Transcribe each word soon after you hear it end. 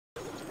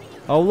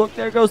Oh, look,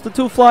 there goes the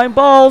 2 flying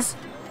balls.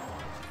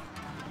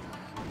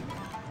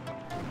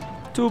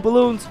 2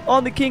 balloons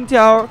on the King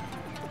Tower.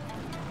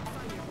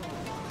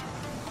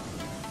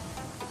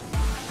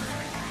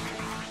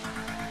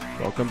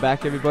 Welcome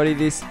back, everybody.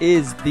 This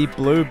is the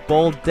blue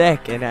ball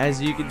deck, and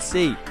as you can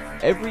see,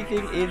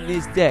 everything in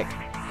this deck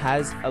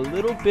has a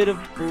little bit of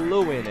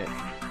blue in it.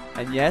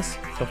 And yes,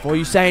 before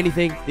you say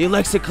anything, the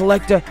Elixir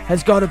Collector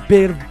has got a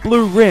bit of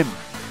blue rim,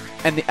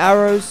 and the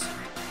arrows,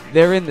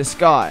 they're in the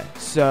sky,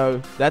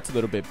 so that's a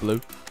little bit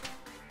blue.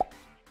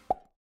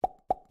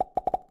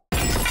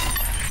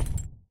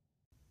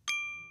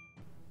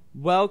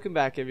 Welcome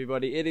back,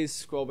 everybody. It is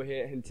Skwobble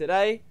here, and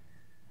today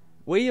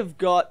we have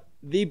got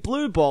the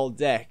blue ball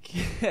deck.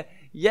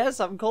 Yes,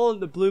 I'm calling it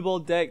the blue ball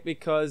deck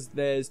because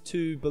there's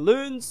 2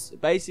 balloons.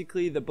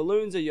 Basically, the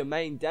balloons are your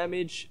main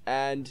damage,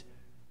 and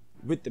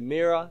with the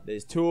mirror,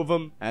 there's 2 of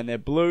them, and they're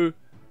blue.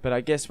 But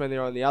I guess when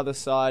they're on the other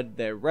side,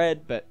 they're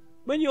red. But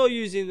when you're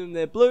using them,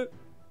 they're blue,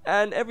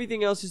 and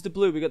everything else is the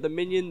blue. We got the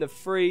minion, the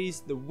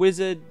freeze, the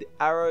wizard, the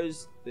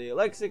arrows, the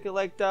Elixir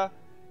Collector.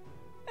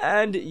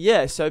 And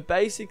yeah, so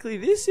basically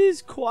this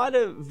is quite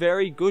a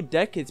very good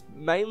deck. It's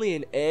mainly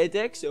an air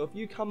deck, so if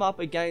you come up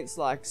against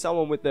like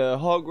someone with the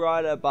Hog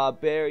Rider,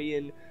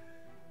 Barbarian,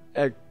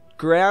 a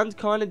ground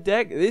kind of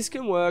deck, this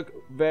can work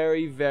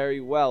very, very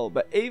well.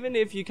 But even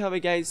if you come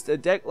against a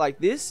deck like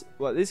this,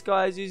 what this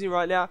guy is using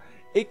right now,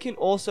 it can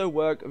also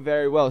work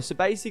very well. So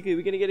basically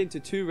we're going to get into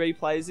 2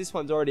 replays. This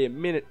one's already a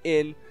minute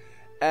in.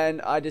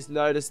 And I just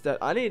noticed that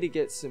I need to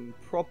get some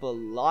proper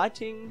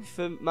lighting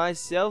for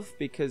myself,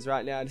 because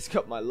right now I just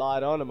got my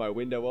light on and my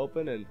window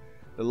open and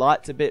the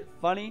light's a bit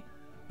funny.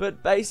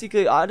 But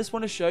basically I just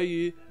want to show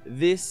you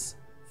this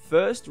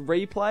first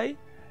replay.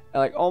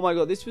 Like, oh my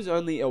god, this was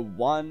only a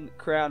 1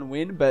 crown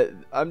win, but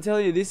I'm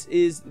telling you, this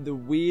is the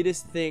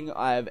weirdest thing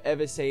I have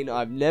ever seen.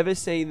 I've never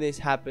seen this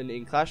happen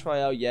in Clash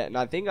Royale yet, and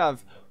I think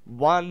I've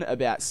won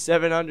about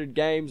 700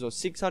 games or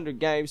 600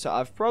 games, so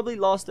I've probably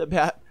lost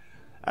about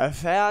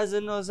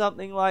 1,000 or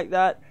something like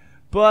that,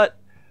 but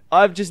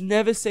I've just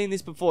never seen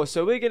this before.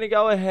 So we're gonna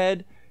go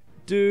ahead,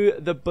 do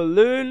the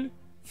balloon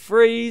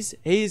freeze.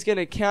 He's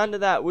gonna counter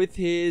that with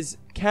his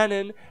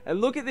cannon, and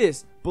look at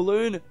this,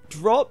 balloon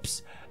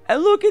drops,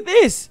 and look at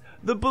this,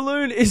 the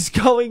balloon is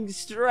going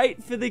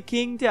straight for the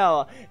King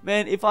Tower.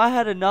 Man, if I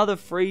had another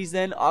freeze,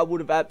 then I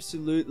would have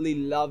absolutely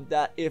loved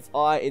that. If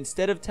I,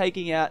 instead of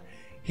taking out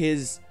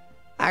his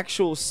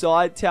actual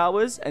side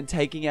towers and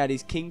taking out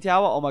his King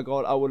Tower, oh my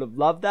god, I would have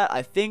loved that.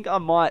 I think I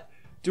might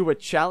do a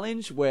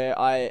challenge where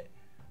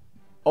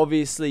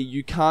obviously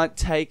you can't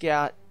take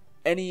out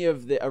any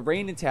of the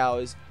arena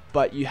towers,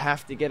 but you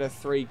have to get a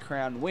 3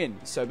 crown win.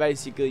 So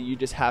basically you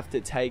just have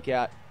to take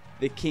out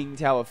the King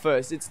Tower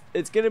first.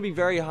 It's going to be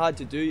very hard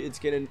to do. It's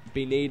going to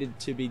be needed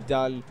to be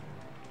done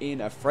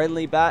in a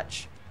friendly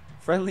match,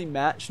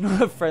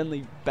 not a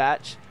friendly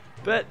batch.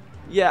 But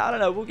yeah, I don't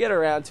know, we'll get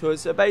around to it.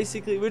 So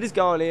basically we're just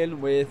going in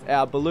with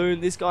our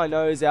balloon. This guy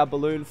knows our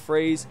balloon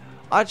freeze.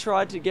 I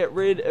tried to get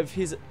rid of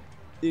his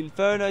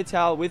Inferno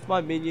Tower with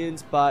my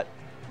minions,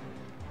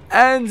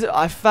 and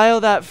I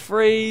failed that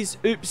freeze.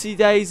 Oopsie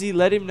daisy,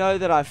 let him know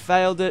that I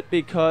failed it,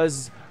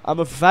 because I'm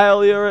a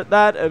failure at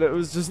that, and it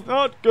was just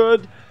not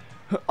good.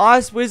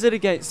 Ice Wizard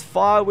against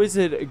Fire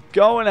Wizard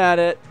going at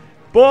it.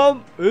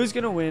 Boom! Who's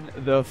going to win?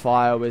 The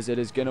Fire Wizard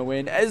is going to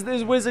win. Is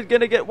this Wizard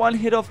going to get 1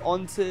 hit off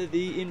onto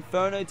the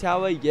Inferno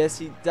Tower? Yes,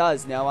 he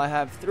does. Now, I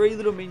have 3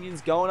 little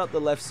minions going up the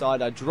left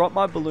side. I drop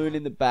my balloon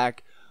in the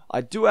back.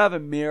 I do have a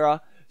mirror,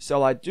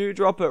 so I do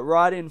drop it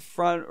right in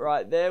front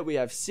right there. We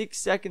have 6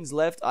 seconds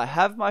left. I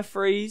have my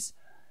freeze.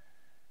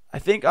 I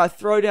think I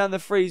throw down the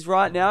freeze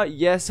right now.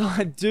 Yes,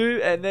 I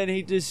do. And then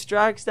he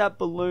distracts that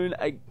balloon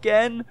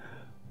again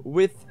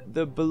with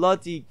the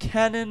bloody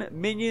cannon.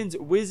 Minions,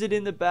 Wizard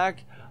in the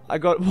back. I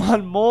got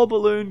 1 more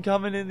balloon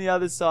coming in the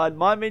other side.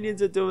 My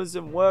minions are doing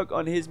some work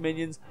on his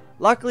minions.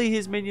 Luckily,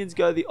 his minions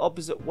go the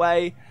opposite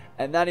way,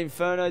 and that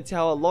Inferno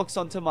Tower locks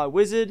onto my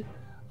Wizard.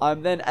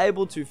 I'm then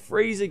able to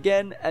freeze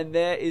again, and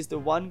there is the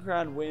 1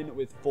 crown win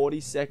with 40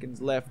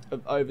 seconds left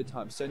of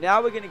overtime. So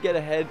now we're going to get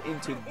ahead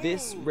into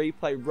this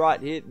replay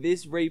right here.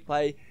 This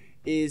replay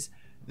is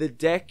the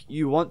deck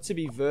you want to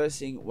be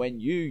versing when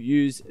you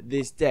use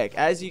this deck.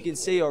 As you can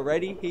see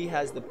already, he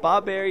has the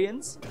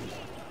Barbarians,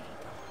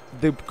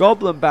 the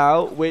Goblin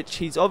Barrel, which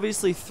he's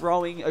obviously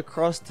throwing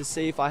across to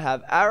see if I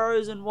have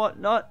arrows and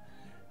whatnot,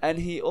 and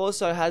he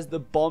also has the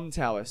Bomb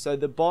Tower. So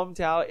the Bomb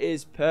Tower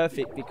is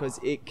perfect because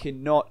it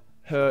cannot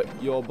hurt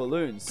your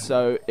balloons,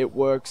 so it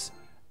works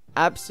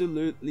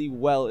absolutely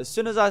well. As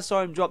soon as I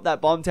saw him drop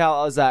that Bomb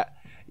Tower, I was like,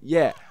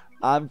 yeah,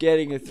 I'm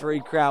getting a 3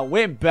 crown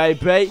win,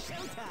 baby.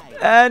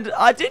 And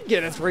I did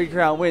get a 3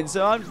 crown win,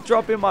 so I'm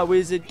dropping my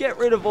Wizard, get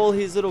rid of all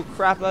his little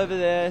crap over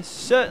there.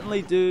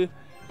 Certainly do.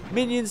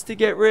 Minions to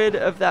get rid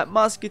of that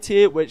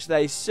Musketeer, which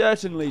they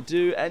certainly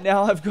do. And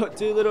now I've got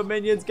 2 little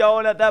minions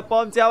going at that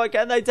Bomb Tower.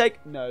 Can they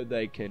take? No,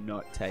 they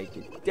cannot take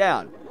it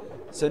down.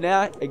 So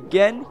now,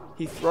 again,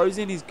 he throws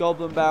in his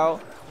goblin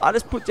barrel. I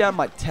just put down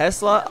my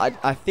Tesla.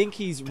 I think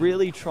he's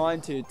really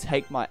trying to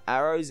take my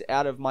arrows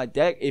out of my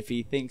deck if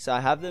he thinks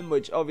I have them,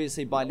 which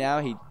obviously by now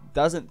he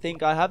doesn't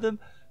think I have them.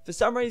 For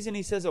some reason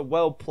he says a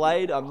well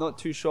played. I'm not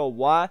too sure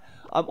why.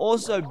 I'm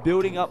also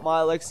building up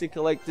my Elixir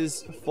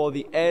collectors for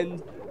the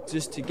end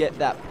just to get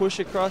that push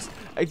across.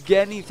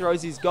 Again, he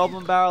throws his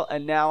goblin barrel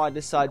and now I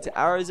decide to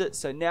arrows it.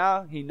 So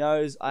now he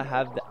knows I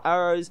have the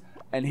arrows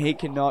and he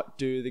cannot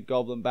do the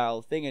goblin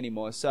barrel thing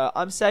anymore. So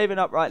I'm saving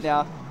up right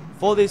now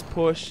for this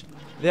push.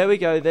 There we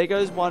go. There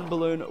goes one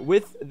balloon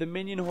with the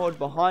minion horde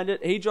behind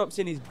it. He drops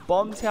in his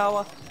bomb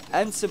tower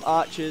and some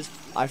archers.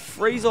 I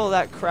freeze all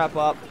that crap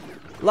up.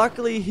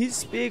 Luckily, his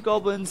spear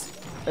goblins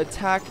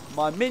attack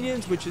my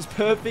minions, which is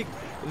perfect.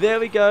 There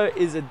we go,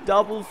 is a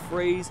double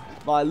freeze.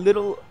 My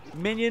little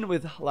minion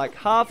with like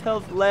half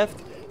health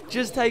left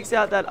just takes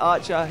out that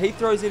archer. He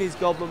throws in his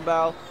goblin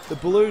barrel. The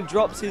balloon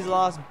drops his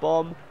last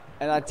bomb.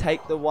 And I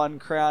take the 1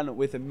 crown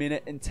with 1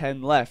 minute and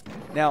 10 left.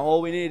 Now,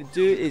 all we need to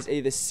do is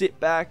either sit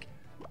back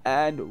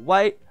and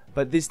wait.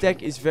 But this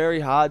deck is very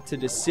hard to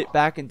just sit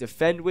back and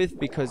defend with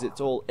because it's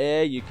all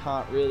air. You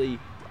can't really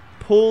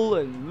pull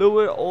and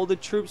lure all the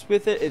troops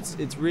with it.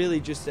 It's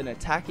really just an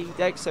attacking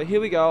deck. So here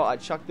we go. I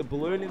chuck the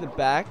balloon in the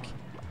back.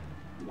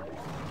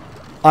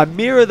 I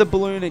mirror the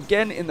balloon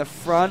again in the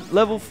front.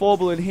 Level 4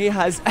 balloon. He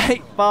has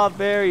 8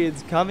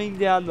 barbarians coming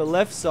down the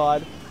left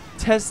side.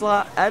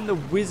 Tesla and the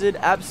wizard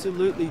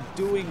absolutely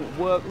doing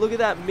work. Look at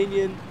that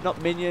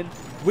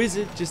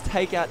wizard just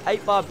take out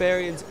 8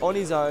 barbarians on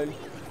his own.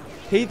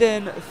 He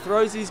then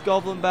throws his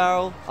goblin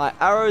barrel. I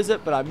arrows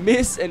it, but I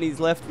miss, and he's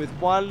left with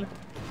 1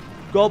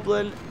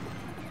 goblin,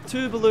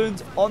 2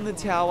 balloons on the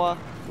tower.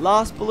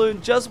 Last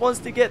balloon just wants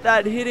to get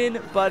that hit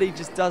in, but he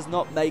just does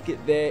not make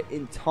it there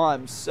in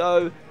time.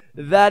 So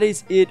that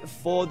is it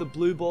for the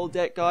blue ball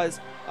deck, guys.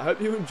 I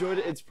hope you enjoyed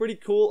it. It's pretty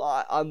cool.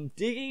 I'm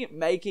digging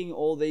making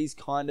all these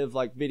kind of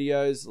like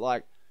videos,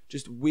 like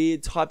just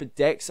weird type of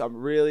decks. I'm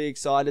really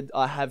excited.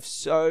 I have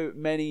so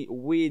many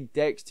weird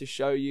decks to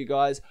show you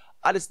guys.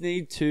 I just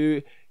need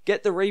to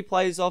get the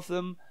replays off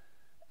them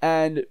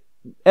and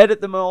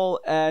edit them all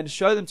and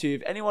show them to you.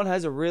 If anyone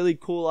has a really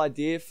cool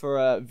idea for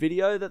a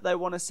video that they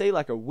want to see,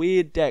 like a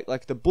weird deck,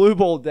 like the blue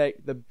ball deck,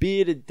 the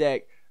bearded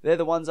deck, they're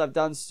the ones I've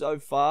done so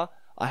far.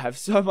 I have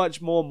so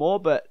much more,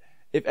 but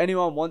if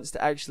anyone wants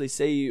to actually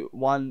see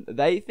one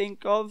they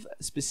think of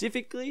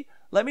specifically,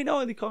 let me know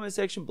in the comment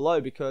section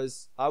below,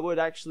 because I would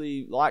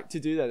actually like to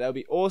do that. That would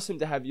be awesome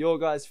to have your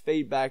guys'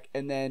 feedback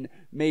and then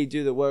me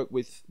do the work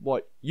with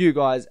what you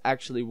guys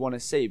actually want to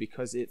see,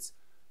 because it's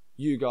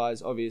you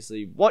guys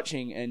obviously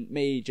watching and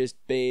me just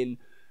being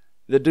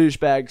the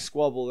douchebag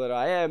squabble that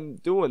I am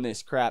doing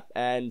this crap.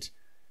 And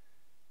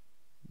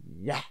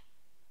yeah,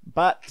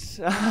 but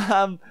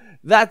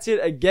that's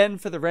it again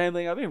for the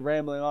rambling. I've been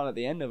rambling on at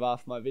the end of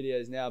half my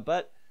videos now,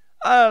 but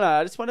I don't know,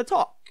 I just want to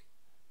talk.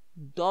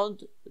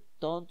 Don't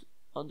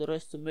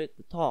underestimate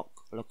the talk.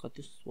 Like, I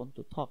just want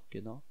to talk,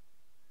 you know.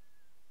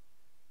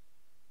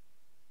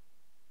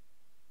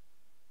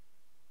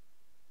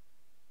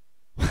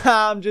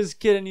 I'm just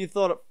kidding, you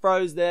thought it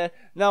froze there.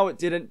 No, it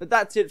didn't, but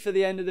that's it for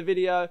the end of the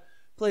video.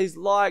 Please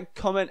like,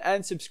 comment,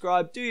 and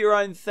subscribe. Do your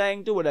own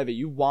thing, do whatever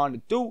you want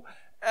to do,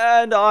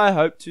 and I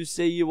hope to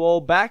see you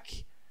all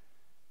back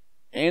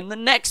in the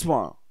next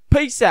one.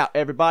 Peace out,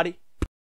 everybody.